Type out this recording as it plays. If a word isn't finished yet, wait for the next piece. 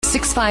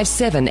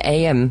657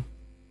 AM.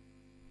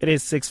 It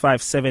is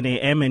 6:57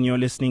 a.m. and you're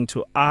listening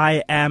to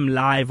I Am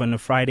Live on a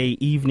Friday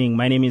evening.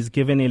 My name is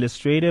Given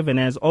Illustrative, and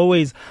as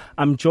always,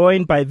 I'm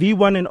joined by the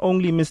one and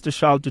only Mr.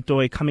 Charles du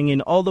Toit, coming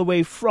in all the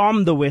way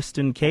from the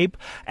Western Cape.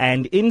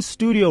 And in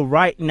studio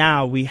right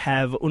now, we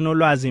have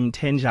Unolwazi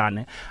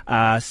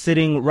Mtenjane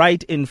sitting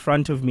right in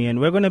front of me,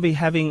 and we're going to be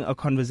having a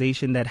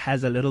conversation that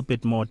has a little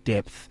bit more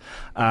depth,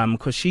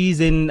 because she's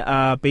in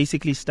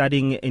basically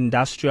studying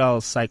industrial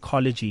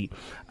psychology,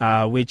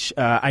 which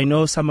I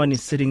know someone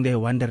is sitting there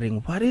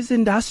wondering, what is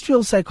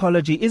industrial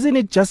psychology? Isn't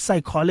it just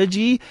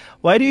psychology?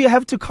 Why do you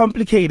have to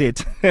complicate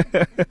it?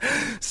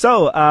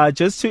 So,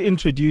 just to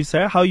introduce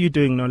her, how are you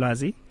doing,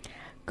 Nolwazi?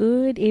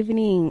 Good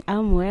evening.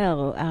 I'm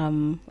well.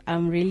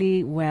 I'm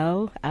really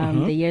well.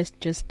 The year's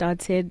just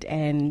started,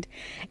 and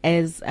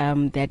as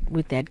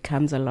with that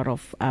comes a lot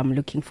of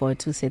looking forward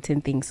to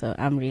certain things. So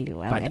I'm really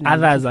well. But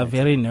others are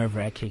very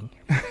nerve-wracking.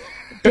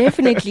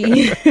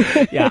 Definitely.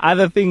 Yeah,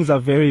 other things are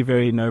very,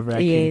 very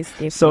nerve-wracking. Yes,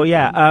 definitely. So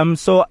yeah,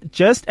 so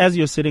just as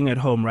you're sitting at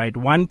home, right,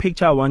 one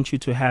picture I want you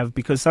to have,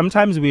 because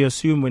sometimes we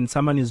assume when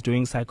someone is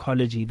doing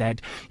psychology that,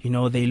 you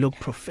know, they look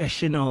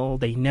professional,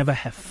 they never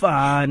have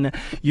fun,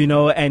 you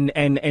know,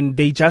 and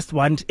they just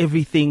want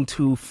everything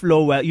to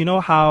flow well. You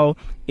know how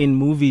in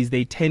movies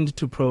they tend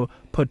to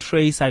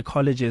portray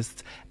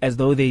psychologists as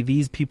though they're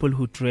these people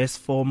who dress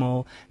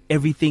formal,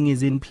 everything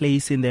is in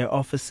place in their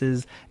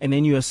offices, and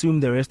then you assume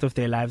the rest of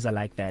their lives are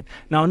like that.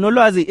 Now,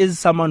 Nolwazi is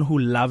someone who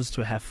loves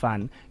to have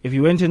fun. If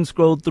you went and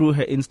scrolled through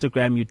her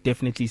Instagram, you'd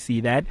definitely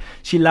see that.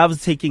 She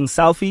loves taking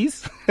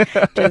selfies.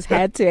 Just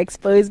had to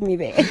expose me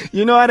there.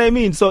 You know what I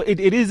mean? So it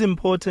is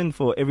important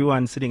for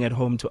everyone sitting at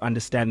home to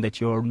understand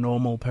that you're a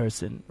normal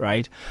person,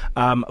 right?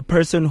 A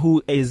person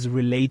who is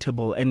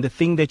relatable, and the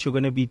thing that you're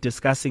going to be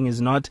discussing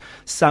is not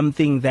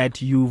something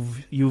that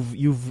you've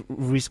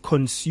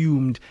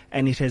consumed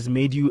and it has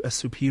made you a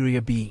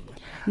superior being.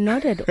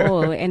 Not at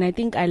all. And I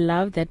think I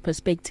love that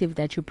perspective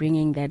that you're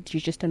bringing, that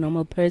you're just a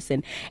normal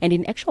person. And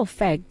in actual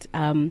fact,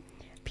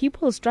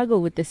 people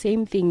struggle with the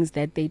same things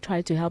that they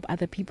try to help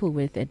other people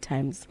with at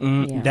times.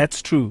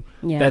 That's true.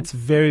 Yeah. That's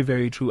very,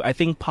 very true. I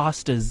think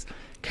pastors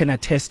can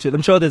attest to it.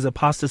 I'm sure there's a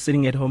pastor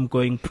sitting at home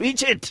going,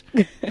 preach it.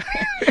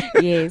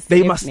 Yes.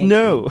 They must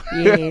know.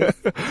 Yes.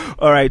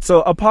 All right.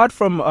 So apart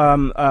from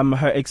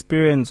her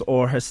experience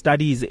or her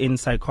studies in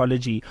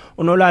psychology,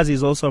 Unolwazi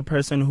is also a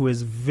person who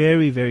is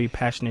very, very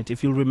passionate.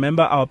 If you'll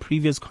remember our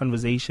previous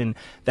conversation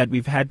that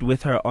we've had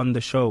with her on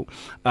the show,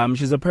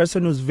 she's a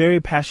person who's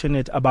very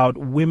passionate about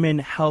women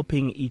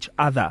helping each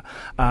other.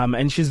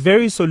 And she's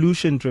very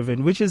solution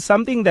driven, which is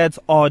something that's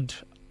odd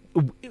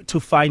to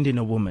find in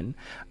a woman,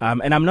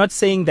 and I'm not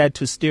saying that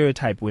to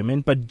stereotype women,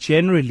 but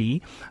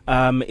generally,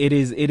 it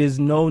is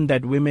known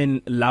that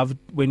women love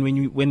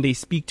when they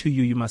speak to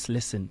you, you must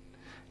listen.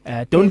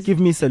 Don't give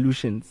me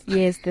solutions.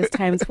 Yes, there's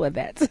times for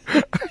that.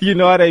 You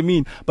know what I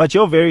mean? But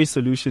you're very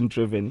solution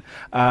driven,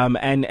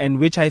 and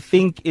which I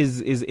think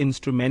is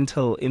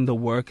instrumental in the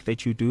work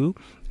that you do,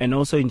 and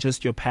also in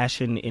just your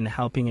passion in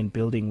helping and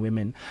building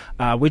women,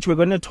 which we're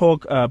going to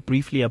talk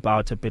briefly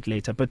about a bit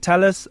later. But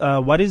tell us,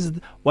 what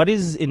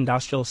is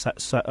industrial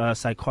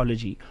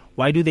psychology?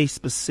 Why do they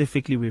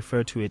specifically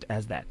refer to it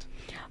as that?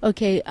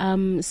 Okay,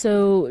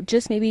 so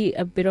just maybe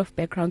a bit of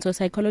background. So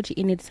psychology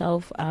in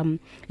itself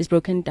is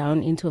broken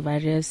down into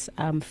various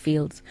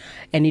fields,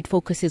 and it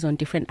focuses on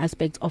different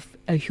aspects of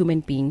a human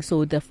being.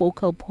 So the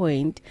focal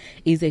point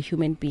is a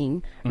human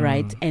being,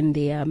 right? And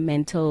their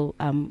mental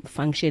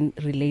function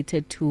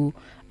related to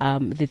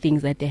the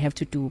things that they have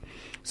to do.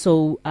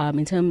 So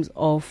in terms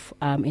of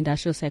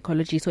industrial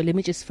psychology, so let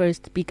me just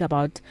first speak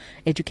about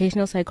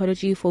educational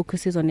psychology.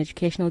 Focuses on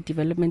educational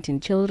development in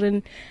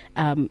children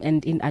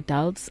and in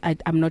adults.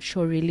 I'm not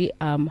sure really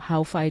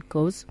how far it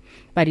goes,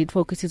 but it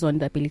focuses on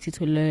the ability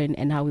to learn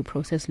and how we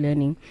process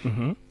learning.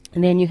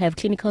 And then you have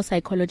clinical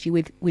psychology,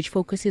 which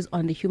focuses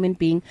on the human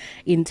being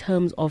in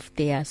terms of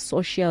their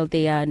social,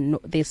 their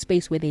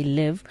space where they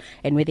live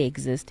and where they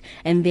exist.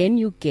 And then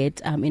you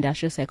get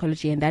industrial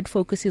psychology, and that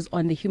focuses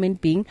on the human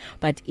being,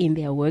 but in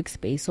their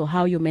workspace. So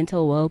how your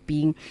mental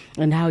well-being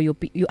and how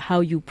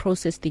you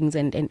process things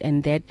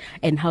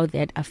and how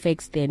that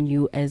affects then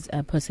you as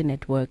a person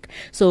at work.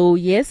 So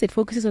yes, it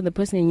focuses on the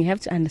person, and you have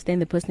to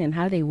understand the person and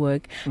how they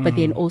work, but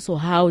then also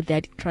how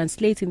that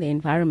translates in the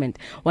environment.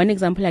 One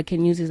example I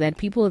can use is that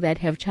people that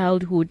have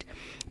childhood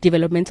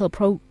developmental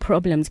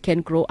problems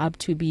can grow up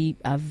to be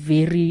a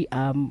very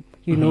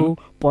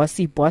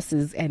bossy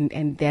bosses,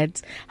 and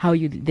that's how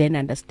you then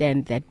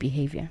understand that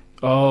behavior.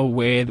 Oh,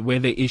 where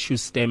the issue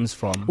stems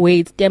from. Where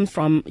it stems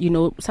from,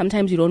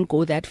 sometimes you don't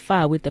go that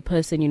far with the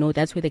person,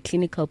 that's where the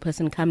clinical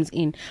person comes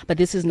in. But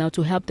this is now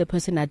to help the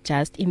person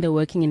adjust in the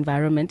working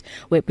environment,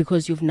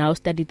 because you've now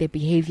studied their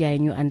behavior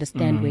and you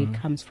understand where it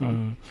comes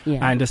from.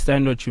 Yeah. I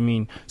understand what you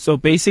mean. So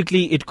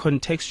basically it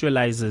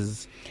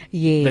contextualizes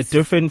the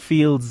different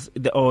fields,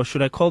 or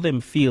should I call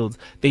them fields?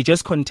 They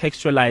just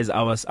contextualize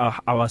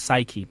our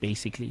psyche,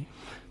 basically.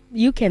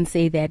 You can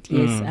say that,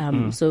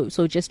 yes.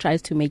 So just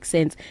tries to make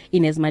sense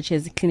in as much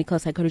as clinical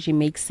psychology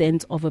makes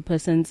sense of a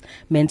person's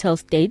mental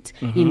state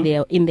in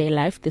their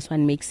life. This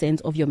one makes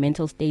sense of your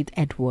mental state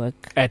at work.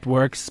 At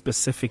work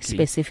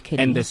specifically.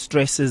 And the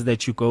stresses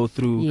that you go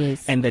through.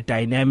 Yes. And the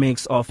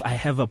dynamics of I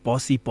have a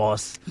bossy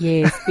boss.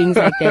 Yes, things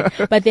like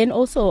that. But then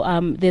also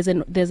there's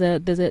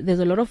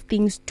a lot of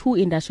things to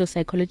industrial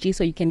psychology.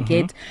 So you can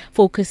get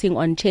focusing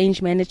on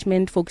change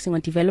management, focusing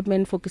on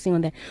development, focusing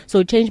on that.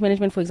 So change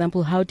management, for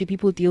example, how do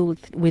people deal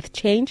with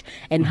change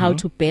and how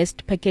to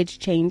best package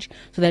change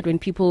so that when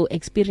people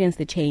experience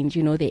the change,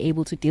 they're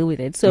able to deal with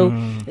it. So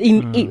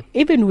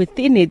even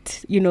within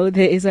it,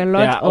 there is a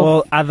lot of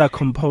all other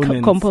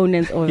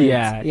components of it.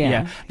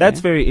 Yeah. That's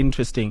very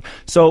interesting.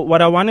 So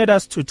what I wanted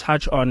us to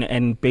touch on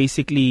and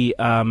basically,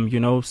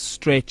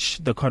 stretch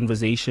the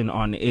conversation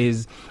on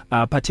is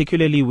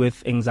particularly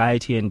with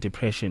anxiety and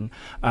depression.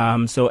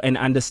 And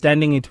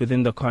understanding it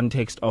within the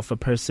context of a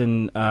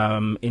person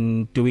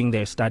in doing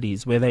their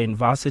studies, whether in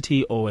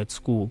varsity or at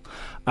school.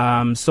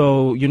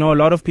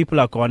 A lot of people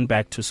are gone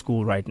back to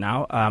school right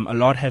now. A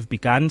lot have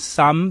begun.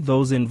 Some,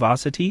 those in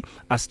varsity,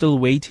 are still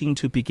waiting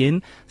to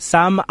begin.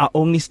 Some are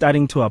only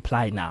starting to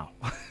apply now.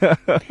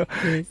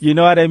 Yes. You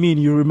know what I mean?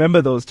 You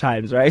remember those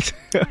times, right?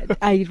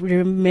 I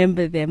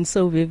remember them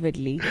so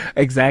vividly.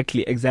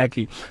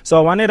 Exactly. So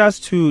I wanted us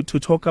to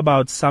talk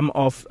about some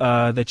of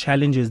the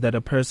challenges that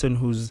a person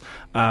who's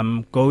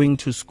going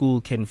to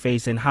school can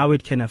face and how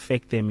it can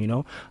affect them,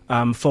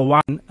 For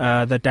one,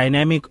 the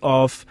dynamic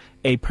of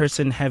a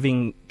person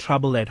having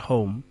trouble at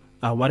home.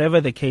 Whatever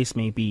the case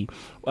may be,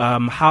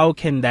 how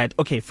can that?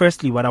 Okay,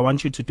 firstly, what I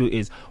want you to do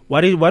is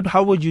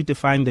how would you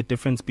define the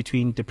difference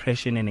between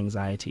depression and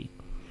anxiety?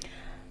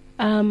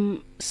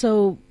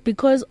 So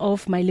because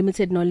of my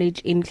limited knowledge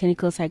in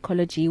clinical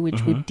psychology,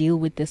 which would deal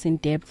with this in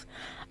depth,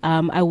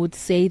 I would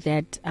say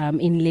that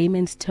in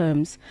layman's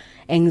terms,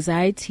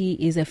 anxiety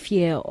is a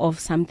fear of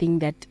something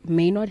that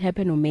may not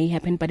happen or may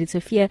happen, but it's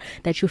a fear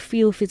that you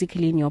feel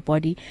physically in your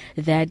body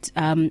that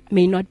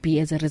may not be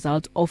as a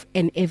result of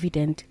an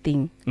evident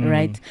thing,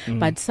 right?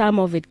 But some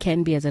of it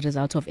can be as a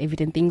result of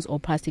evident things or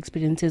past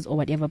experiences or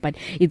whatever, but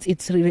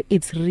it's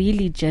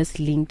really just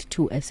linked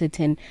to a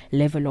certain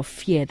level of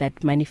fear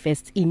that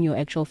manifests in your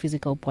actual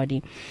physical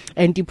body.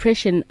 And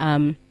depression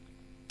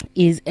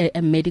is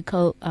a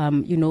medical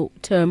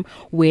term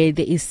where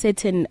there is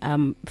certain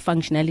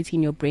functionality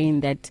in your brain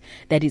that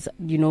is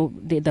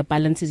the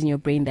balances in your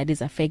brain that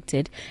is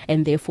affected,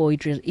 and therefore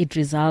it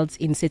results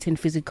in certain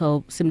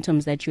physical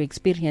symptoms that you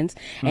experience,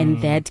 and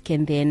that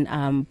can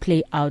then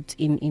play out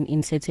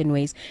in certain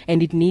ways,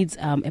 and it needs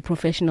a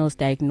professional's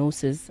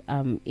diagnosis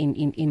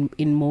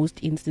in most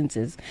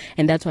instances,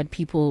 and that's what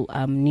people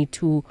need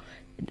to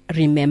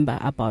remember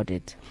about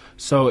it.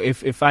 So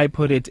if I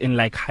put it in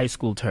like high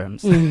school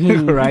terms,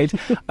 right?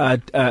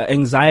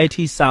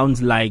 Anxiety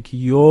sounds like,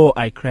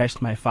 I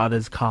crashed my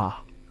father's car.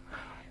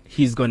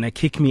 He's going to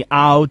kick me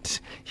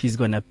out. He's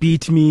going to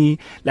beat me.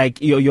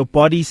 Like your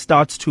body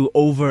starts to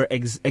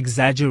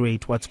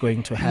exaggerate what's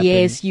going to happen.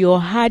 Yes,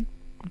 your heart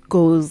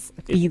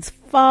beats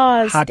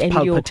fast, heart and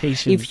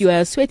palpitations. If you're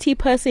a sweaty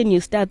person,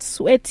 you start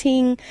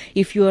sweating.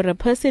 If you're a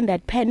person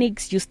that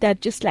panics, you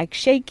start just like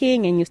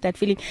shaking, and you start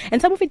feeling, and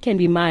some of it can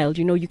be mild,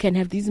 you can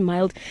have these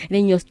mild, and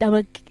then your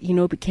stomach,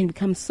 can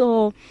become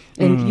sore,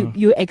 and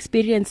you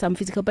experience some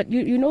physical, but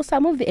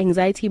some of the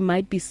anxiety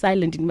might be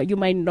silent. You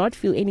might not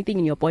feel anything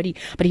in your body,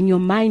 but in your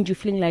mind, you're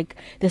feeling like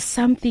there's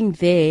something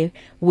there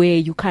where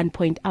you can't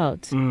point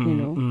out,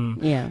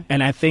 Yeah.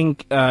 And I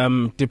think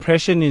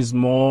depression is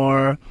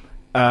more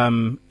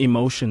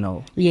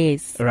emotional.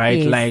 Yes. Right?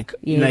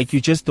 Yes, like you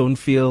just don't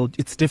feel,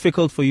 it's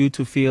difficult for you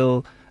to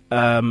feel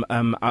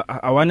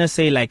I want to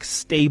say like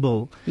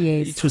stable,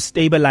 yes, to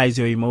stabilize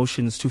your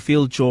emotions, to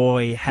feel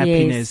joy,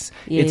 happiness.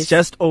 Yes. It's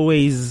just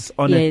always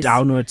on a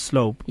downward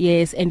slope.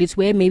 Yes, and it's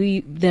where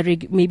maybe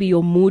maybe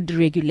your mood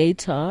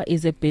regulator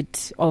is a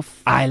bit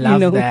off. I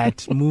love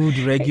that mood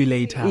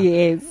regulator.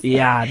 Yes.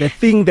 Yeah, the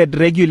thing that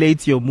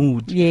regulates your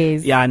mood.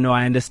 Yes. Yeah, no,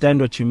 I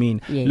understand what you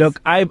mean. Yes.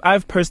 Look,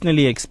 I've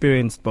personally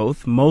experienced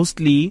both.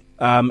 Mostly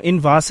in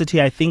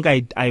varsity, I think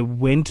I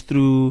went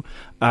through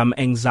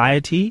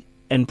anxiety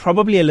and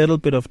probably a little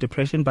bit of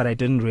depression, but I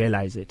didn't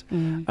realize it.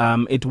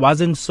 It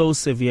wasn't so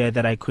severe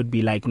that I could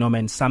be like, no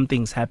man,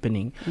 something's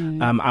happening.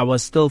 I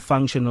was still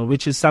functional,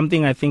 which is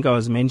something I think I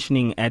was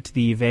mentioning at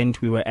the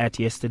event we were at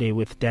yesterday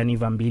with Danny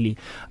Vambili.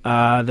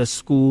 The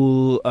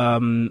school,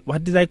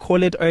 what did I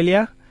call it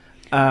earlier?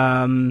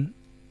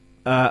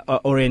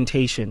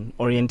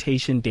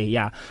 Orientation day.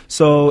 Yeah.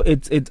 So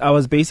I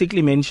was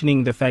basically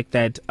mentioning the fact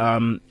that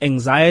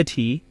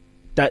anxiety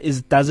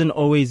doesn't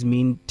always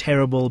mean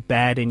terrible,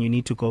 bad, and you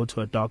need to go to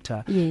a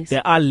doctor. Yes.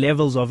 There are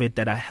levels of it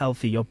that are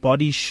healthy. Your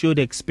body should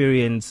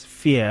experience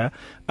fear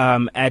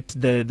at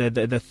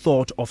the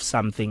thought of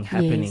something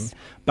happening. Yes.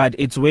 But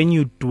it's when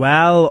you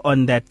dwell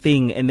on that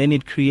thing and then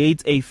it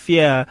creates a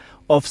fear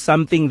of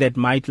something that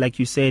might, like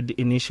you said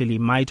initially,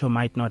 might or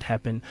might not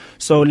happen.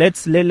 So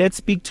let's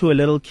speak to a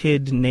little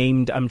kid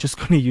named, I'm just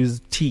going to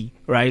use T,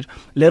 right?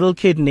 Little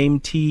kid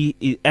named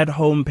T. At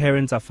home,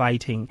 parents are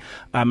fighting.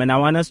 And I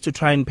want us to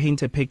try and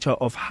paint a picture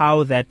of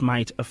how that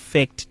might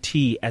affect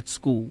T at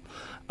school.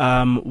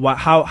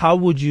 How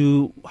would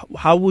you,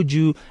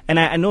 and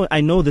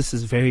I know this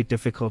is very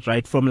difficult,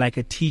 right? From like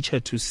a teacher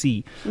to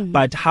see,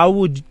 but how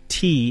would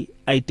T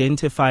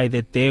identify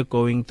that they're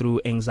going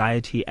through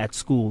anxiety at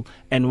school,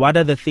 and what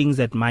are the things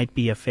that might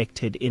be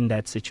affected in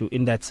that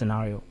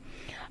scenario?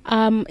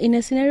 In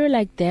a scenario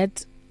like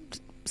that,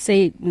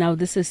 say now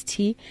this is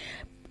T.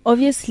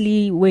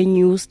 Obviously, when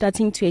you're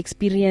starting to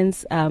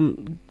experience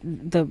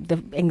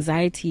the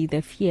anxiety,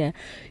 the fear,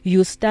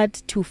 you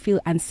start to feel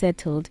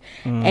unsettled.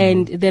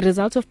 And the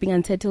result of being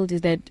unsettled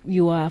is that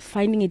you are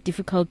finding it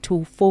difficult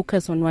to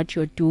focus on what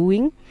you're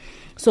doing.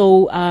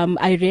 So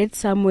I read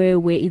somewhere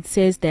where it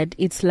says that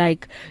it's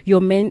like your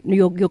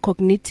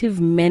cognitive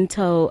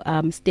mental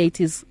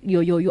state is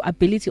your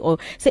ability, or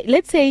say,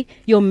 let's say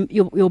your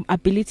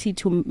ability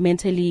to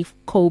mentally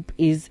cope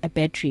is a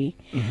battery.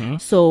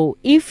 So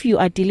if you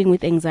are dealing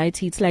with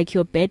anxiety, it's like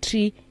your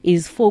battery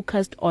is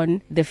focused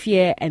on the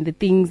fear and the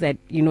things that,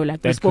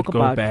 like we spoke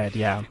about. Bad,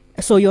 yeah.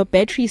 So your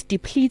battery is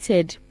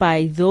depleted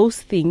by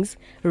those things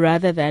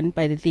rather than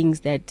by the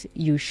things that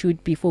you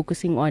should be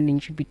focusing on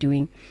and should be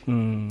doing.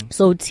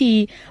 So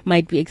T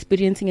might be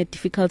experiencing a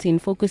difficulty in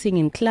focusing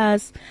in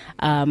class.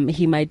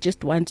 He might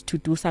just want to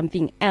do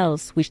something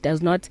else, which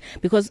does not,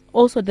 because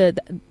also the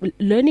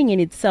learning in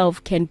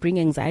itself can bring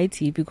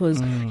anxiety,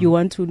 because you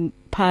want to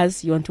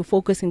pass, you want to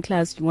focus in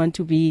class, you want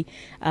to be,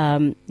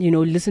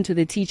 listen to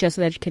the teacher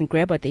so that you can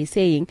grab what they're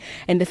saying.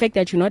 And the fact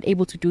that you're not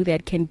able to do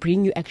that can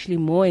bring you actually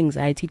more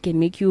anxiety. It can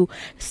make you,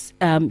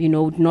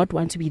 not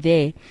want to be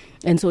there.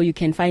 And so you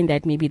can find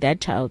that maybe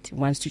that child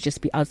wants to just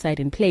be outside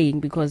and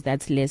playing because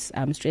that's less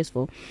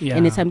stressful. Yeah.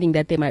 And it's something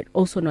that they might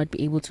also not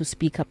be able to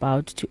speak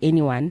about to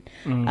anyone.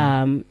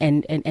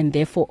 And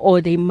therefore, or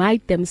they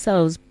might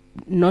themselves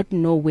not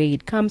know where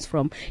it comes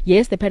from.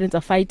 Yes, the parents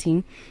are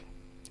fighting,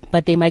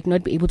 but they might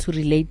not be able to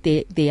relate the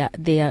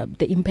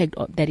impact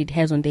that it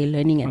has on their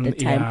learning at the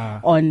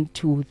time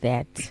onto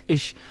that.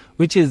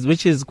 Which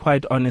is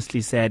quite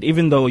honestly sad,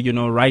 even though,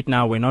 right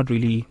now we're not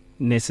really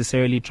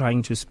necessarily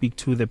trying to speak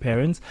to the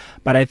parents,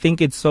 but I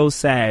think it's so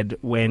sad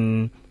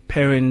when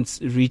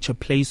parents reach a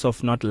place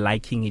of not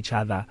liking each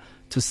other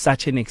to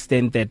such an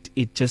extent that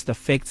it just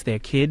affects their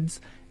kids,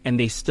 and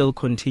they still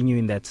continue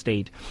in that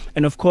state.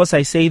 And of course,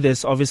 I say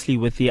this obviously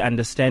with the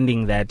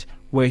understanding that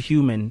we're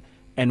human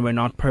and we're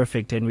not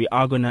perfect, and we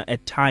are going to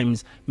at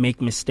times make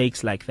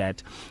mistakes like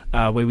that,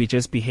 where we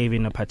just behave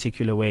in a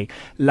particular way.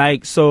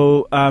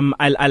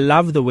 I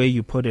love the way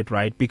you put it,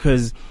 right?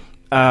 Because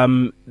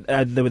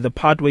the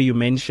part where you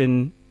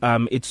mention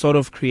it sort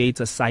of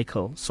creates a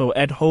cycle. So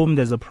at home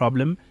there's a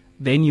problem,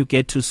 then you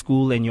get to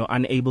school and you're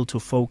unable to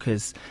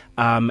focus,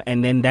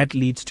 and then that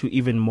leads to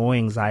even more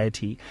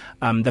anxiety.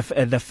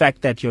 The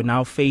fact that you're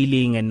now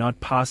failing and not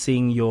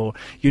passing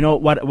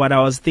what I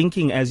was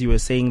thinking as you were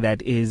saying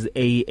that is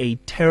a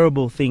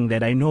terrible thing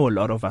that I know a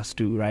lot of us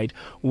do, right?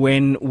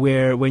 When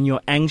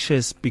you're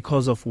anxious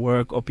because of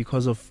work or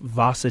because of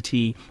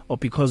varsity or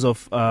because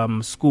of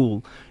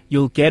school,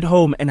 you'll get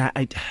home and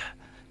I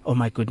oh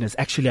my goodness,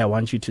 actually I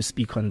want you to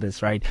speak on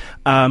this, right?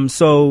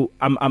 So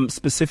I'm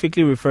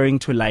specifically referring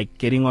to like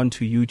getting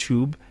onto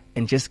YouTube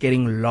and just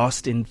getting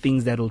lost in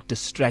things that'll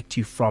distract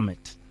you from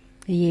it.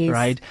 Yes.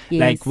 Right? Yes.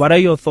 Like, what are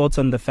your thoughts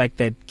on the fact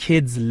that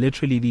kids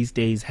literally these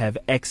days have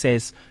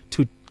access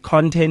to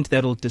content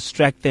that'll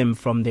distract them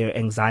from their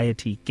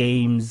anxiety?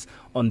 Games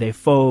on their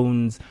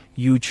phones,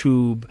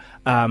 YouTube.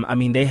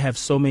 They have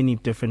so many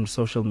different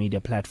social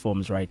media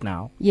platforms right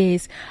now.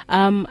 Yes.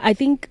 I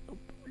think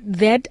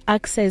that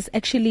access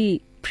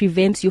actually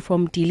prevents you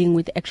from dealing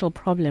with the actual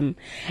problem,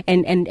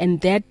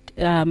 and that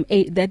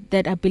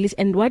ability,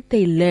 and what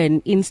they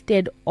learn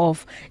instead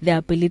of the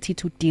ability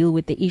to deal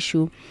with the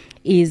issue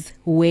is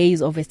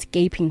ways of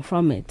escaping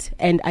from it.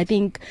 And I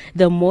think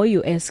the more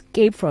you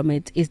escape from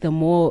it is the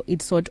more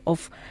it sort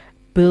of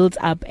builds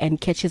up and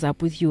catches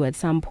up with you at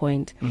some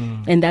point.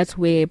 And that's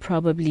where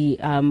probably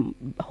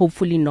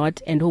hopefully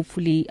not, and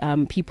hopefully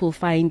people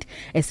find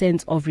a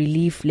sense of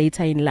relief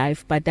later in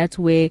life, but that's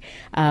where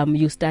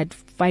you start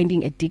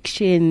finding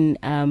addiction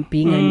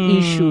being an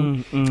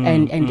issue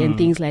and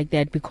things like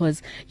that,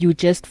 because you're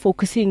just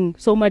focusing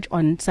so much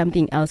on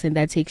something else, and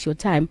that takes your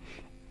time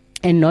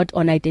and not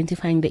on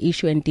identifying the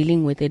issue and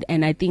dealing with it.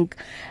 And I think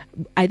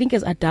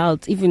as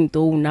adults, even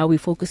though now we're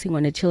focusing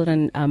on a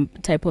children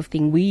type of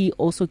thing, we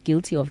also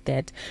guilty of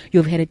that.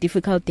 You've had a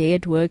difficult day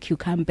at work, you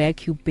come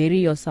back, you bury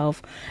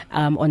yourself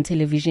on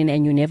television,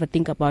 and you never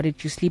think about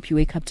it. You sleep, you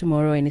wake up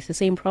tomorrow, and it's the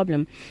same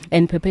problem.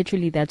 And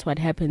perpetually that's what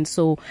happens.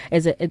 So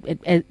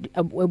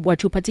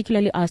what you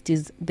particularly asked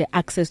is the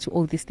access to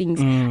all these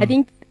things. I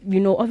think,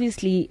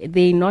 obviously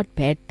they're not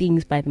bad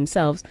things by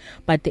themselves,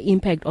 but the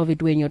impact of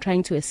it when you're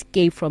trying to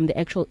escape from the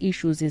actual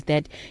issues is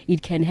that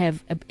it can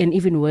have an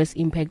even worse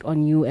impact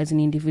on you as an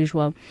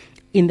individual.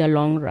 in the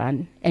long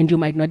run, and you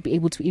might not be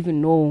able to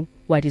even know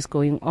what is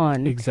going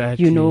on.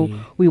 Exactly. You know,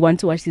 we want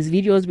to watch these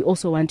videos. We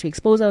also want to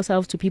expose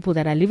ourselves to people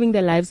that are living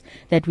the lives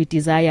that we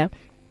desire.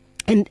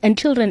 And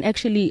children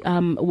actually,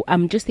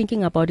 I'm just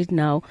thinking about it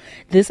now,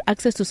 this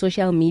access to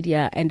social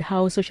media and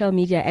how social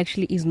media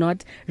actually is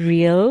not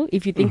real,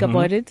 if you think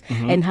about it,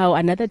 and how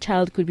another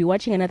child could be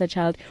watching another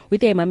child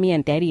with their mommy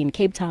and daddy in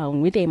Cape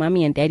Town, with their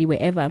mommy and daddy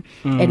wherever,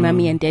 and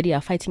mommy and daddy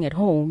are fighting at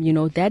home. You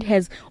know, that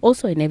has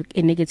also a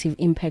negative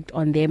impact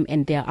on them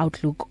and their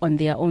outlook on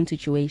their own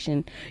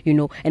situation, you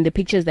know, and the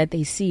pictures that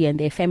they see, and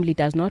their family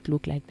does not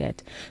look like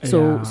that.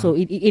 So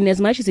in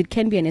as much as it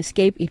can be an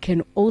escape, it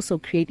can also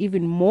create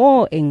even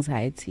more anxiety.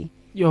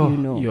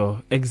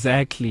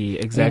 Exactly,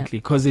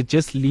 because it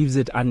just leaves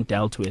it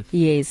undealt with.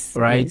 Yes.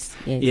 Right?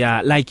 Yes.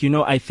 Yeah, like, you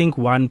know, I think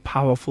one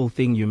powerful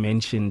thing you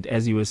mentioned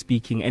as you were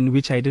speaking, and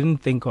which I didn't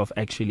think of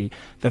actually,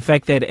 the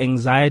fact that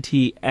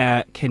anxiety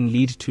can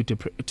lead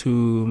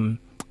to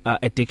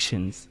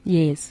addictions.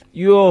 Yes.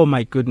 Oh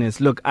my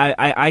goodness! Look,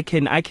 I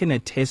can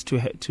attest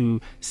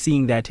to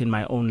seeing that in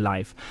my own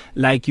life.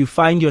 Like, you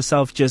find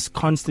yourself just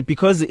constant,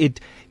 because it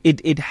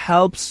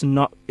helps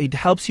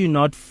you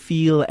not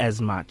feel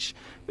as much.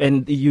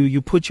 And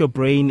you put your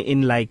brain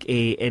in like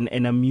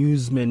an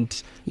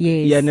amusement.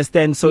 Yes. You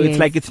understand? So Yes. it's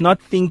like, it's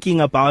not thinking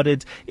about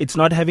it. It's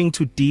not having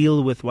to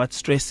deal with what's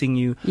stressing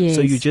you. Yes. So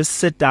you just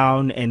sit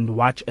down and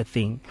watch a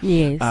thing.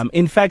 Yes.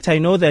 In fact, I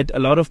know that a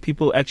lot of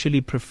people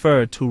actually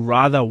prefer to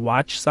rather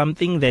watch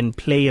something than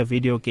play a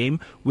video game,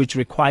 which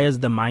requires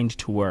the mind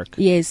to work.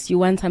 Yes, you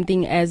want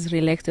something as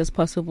relaxed as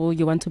possible.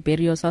 You want to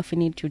bury yourself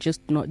in it. You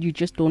just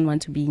don't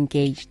want to be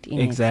engaged in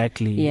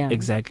Exactly. it. Yeah.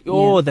 Exactly.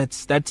 Oh, Yeah.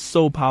 that's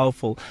so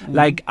powerful.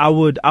 Like, I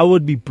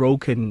would be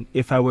broken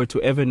if I were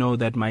to ever know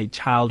that my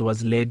child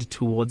was led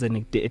towards an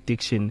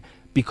addiction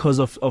because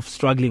of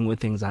struggling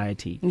with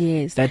anxiety.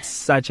 Yes. That's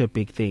such a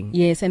big thing.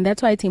 Yes, and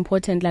that's why it's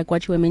important, like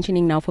what you were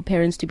mentioning now, for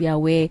parents to be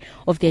aware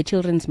of their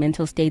children's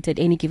mental state at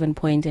any given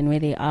point and where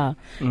they are,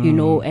 you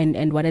know,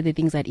 and what are the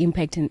things that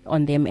impact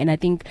on them. And I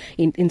think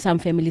in some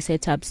family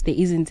setups, there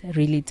isn't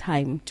really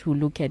time to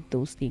look at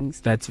those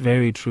things. That's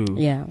very true.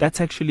 Yeah. That's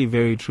actually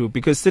very true,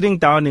 because sitting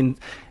down and,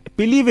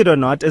 believe it or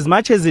not, as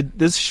much as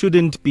this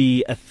shouldn't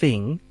be a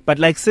thing, but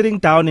like sitting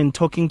down and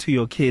talking to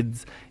your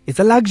kids, it's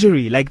a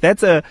luxury. Like,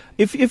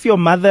 if your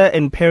mother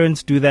and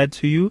parents do that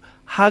to you,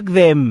 hug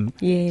them,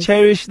 Yes.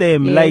 cherish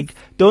them. Yes. Like,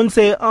 don't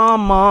say, "Oh,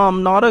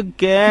 mom, not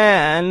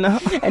again."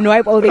 And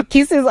wipe all the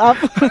kisses off.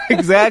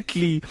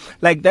 Exactly.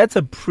 Like, that's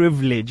a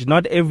privilege.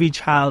 Not every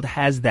child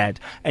has that.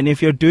 And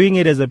if you're doing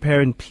it as a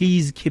parent,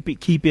 please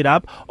keep it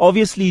up.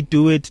 Obviously,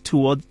 do it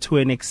to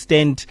an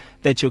extent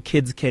that your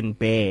kids can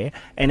bear.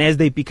 And as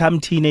they become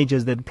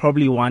teenagers, they'll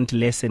probably want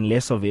less and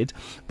less of it.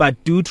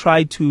 But do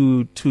try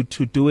to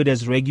do it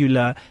as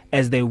regular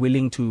as they're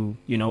willing to,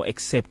 you know,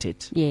 accept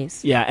it.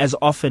 Yes. Yeah, as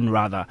often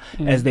rather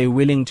as they're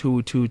willing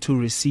to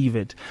receive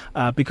it,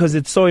 because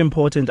it's so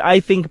important. I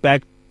think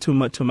back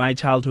to my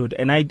childhood,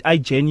 and I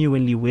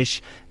genuinely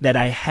wish that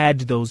I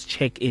had those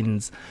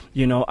check-ins.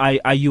 You know,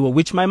 are you,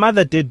 which my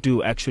mother did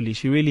do, actually.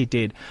 She really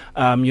did.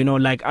 You know,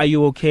 like, are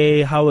you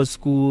okay? How was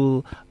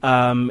school?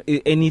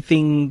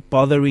 Anything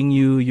bothering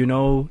you? You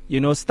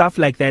know, stuff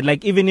like that.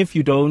 Like, even if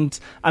you don't,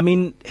 I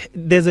mean,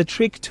 there's a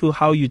trick to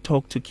how you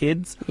talk to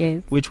kids,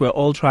 Yes. which we're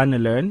all trying to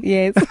learn.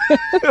 Yes.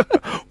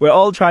 We're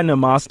all trying to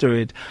master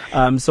it.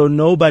 So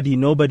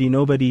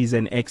nobody is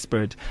an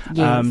expert.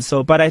 Yes.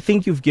 But I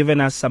think you've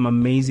given us some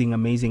amazing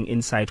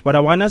insight. What I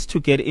want us to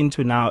get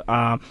into now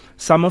are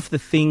some of the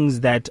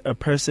things that a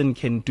person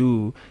can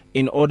do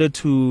in order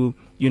to,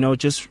 you know,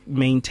 just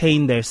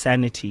maintain their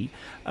sanity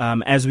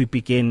as we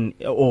begin,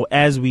 or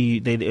as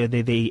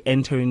they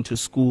enter into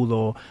school,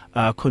 or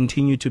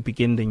continue to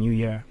begin the new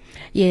year.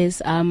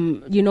 Yes,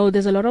 you know,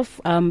 there's a lot of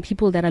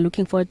people that are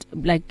looking forward,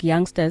 like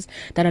youngsters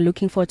that are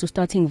looking forward to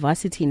starting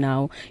varsity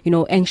now, you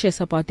know,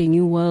 anxious about the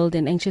new world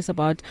and anxious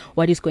about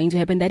what is going to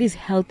happen. That is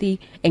healthy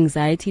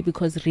anxiety,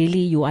 because really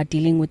you are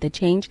dealing with the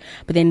change.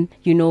 But then,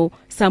 you know,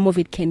 some of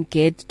it can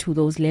get to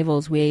those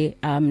levels where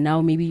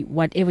now maybe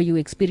whatever you're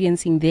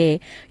experiencing there,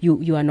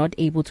 you are not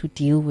able to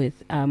deal with.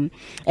 And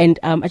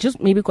I'm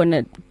just maybe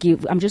gonna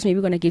give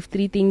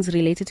 3 things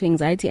related to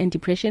anxiety and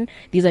depression.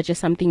 These are just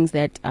some things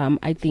that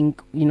I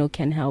think, you know,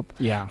 can help.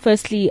 Yeah.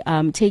 Firstly,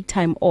 take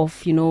time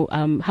off. You know,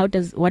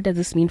 what does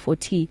this mean for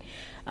T?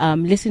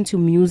 Listen to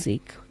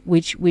music,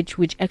 which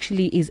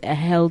actually is a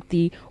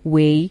healthy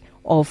way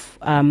of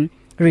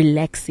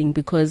relaxing,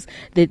 because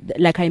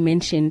like I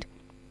mentioned,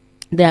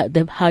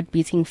 the heart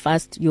beating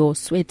fast, you're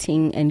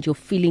sweating, and you're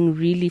feeling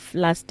really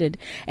flustered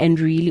and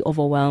really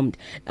overwhelmed.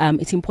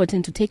 It's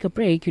important to take a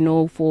break. You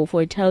know, for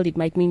a child, it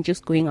might mean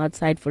just going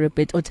outside for a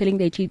bit, or telling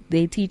their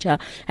teacher,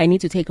 I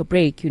need to take a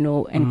break, you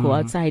know, and go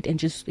outside and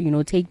just, you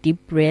know, take deep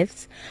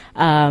breaths.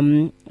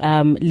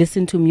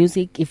 Listen to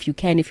music if you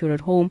can. If you're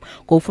at home,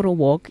 go for a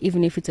walk,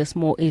 even if it's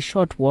a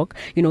short walk.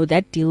 You know,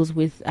 that deals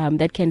with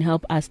that can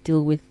help us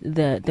deal with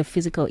the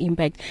physical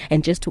impact,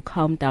 and just to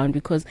calm down,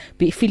 because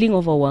feeling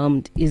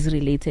overwhelmed is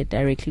related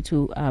directly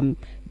to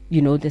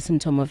the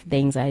symptom of the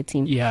anxiety.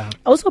 Yeah.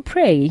 Also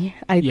pray,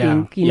 I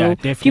think,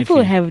 definitely.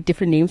 people have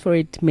different names for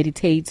it,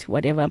 meditate,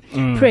 whatever.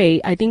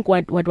 Pray. I think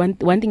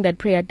one thing that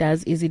prayer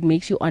does is it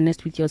makes you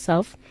honest with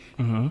yourself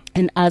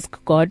and ask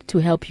God to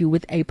help you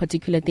with a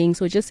particular thing.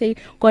 So just say,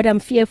 God, I'm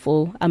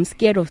fearful, I'm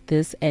scared of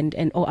this,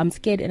 or I'm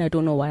scared and I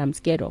don't know what I'm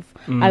scared of.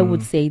 I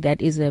would say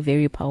that is a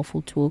very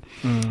powerful tool.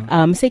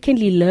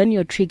 Secondly, learn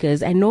your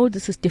triggers. I know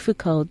this is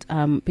difficult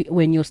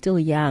when you're still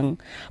young,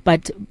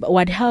 but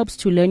what helps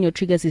to learn your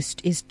triggers is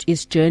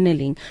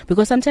journaling,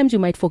 because sometimes you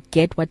might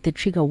forget what the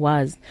trigger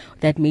was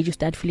that made you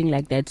start feeling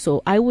like that.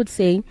 So I would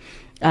say,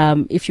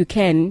 if you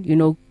can,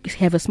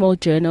 have a small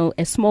journal,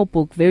 a small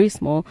book, very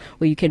small,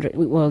 where you can,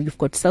 you've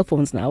got cell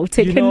phones now,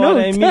 take a note. You know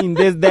what I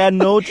mean? There are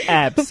note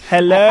apps.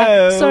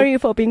 Hello. Sorry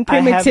for being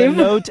primitive. I have a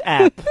note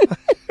app.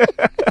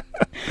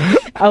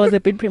 I was a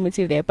bit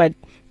primitive there, but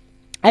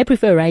I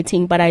prefer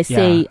writing, but I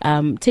say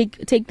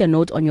take the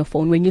note on your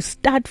phone. When you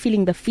start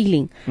feeling the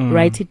feeling,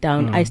 write it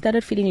down. I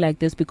started feeling like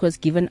this because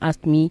Given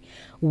asked me,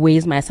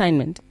 where's my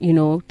assignment?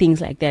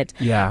 Things like that.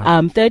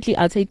 Yeah. Thirdly,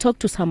 I'll say talk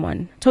to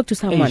someone. That's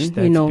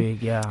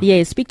big, yeah.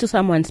 Yeah, speak to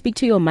someone. Speak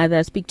to your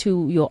mother, speak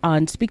to your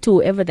aunt, speak to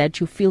whoever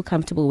that you feel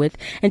comfortable with,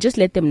 and just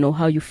let them know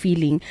how you're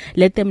feeling.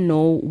 Let them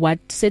know what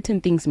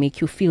certain things make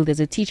you feel. There's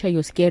a teacher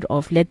you're scared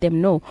of, let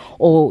them know.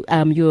 Or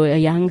you're a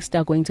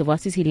youngster going to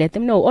varsity, let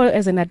them know. Or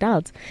as an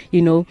adult,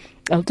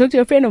 I'll talk to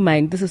a friend of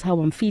mine, this is how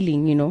I'm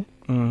feeling,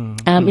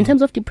 In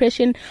terms of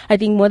depression, I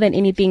think more than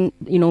anything,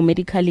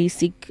 medically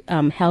seek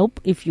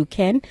help if you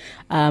can.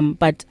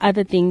 But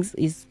other things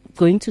is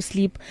going to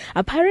sleep.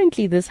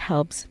 Apparently this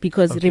helps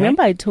because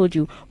remember I told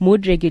you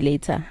mood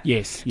regulator.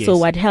 Yes. So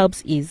what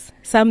helps is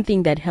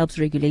something that helps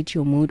regulate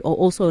your mood or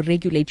also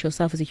regulate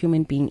yourself as a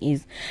human being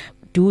is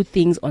do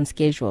things on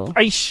schedule.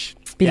 Aish.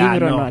 Believe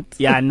it or not.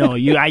 Yeah, no.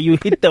 You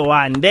hit the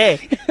one there.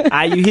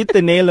 You hit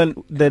the nail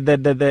on the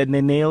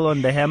nail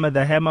on the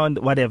hammer on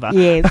whatever.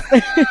 Yes.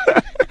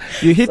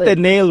 You hit the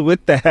nail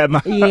with the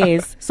hammer.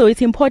 Yes. So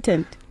it's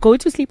important. Go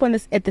to sleep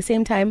at the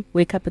same time,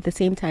 wake up at the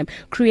same time.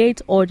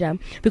 Create order.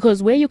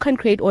 Because where you can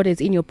create order is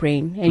in your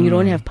brain and you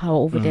don't have power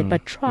over that.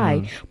 But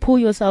pull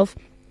yourself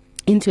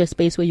into a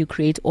space where you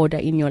create order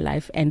in your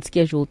life and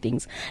schedule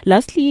things.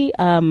 Lastly,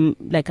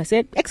 like I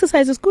said,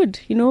 exercise is good.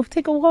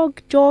 Take a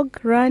walk, jog,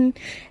 run.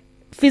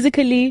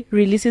 Physically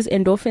releases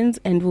endorphins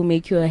and will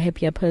make you a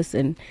happier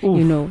person.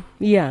 Oof.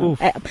 Yeah. Oof.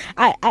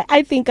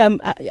 I think I'm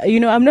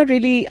not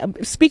really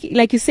speaking,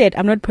 like you said,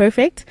 I'm not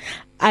perfect.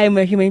 I am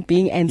a human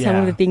being and some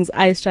of the things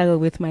I struggle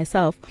with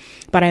myself.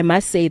 But I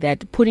must say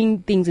that putting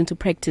things into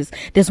practice,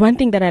 there's one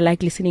thing that I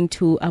like listening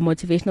to, a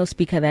motivational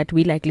speaker that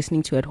we like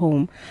listening to at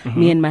home,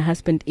 me and my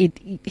husband.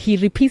 He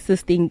repeats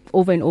this thing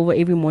over and over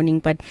every morning.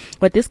 But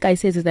what this guy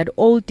says is that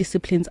all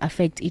disciplines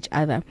affect each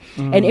other.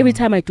 And every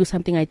time I do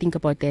something, I think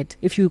about that.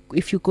 If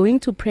you're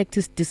going to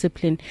practice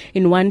discipline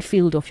in one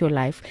field of your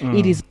life,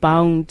 it is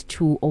bound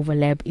to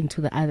overlap into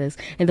the others.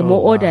 And the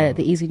more order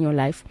there is in your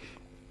life,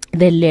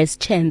 the less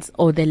chance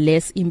or the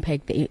less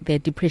impact the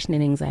depression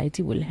and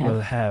anxiety will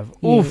have.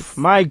 Yes. Oof,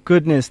 my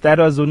goodness, that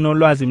was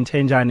Unolwazi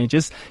Mthenjane,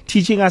 just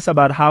teaching us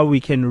about how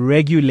we can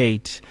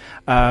regulate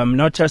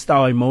not just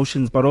our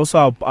emotions, but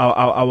also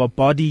our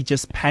body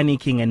just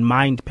panicking and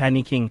mind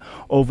panicking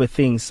over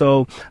things.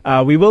 So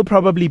we will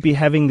probably be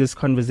having this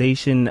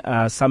conversation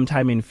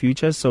sometime in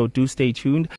future, so do stay tuned.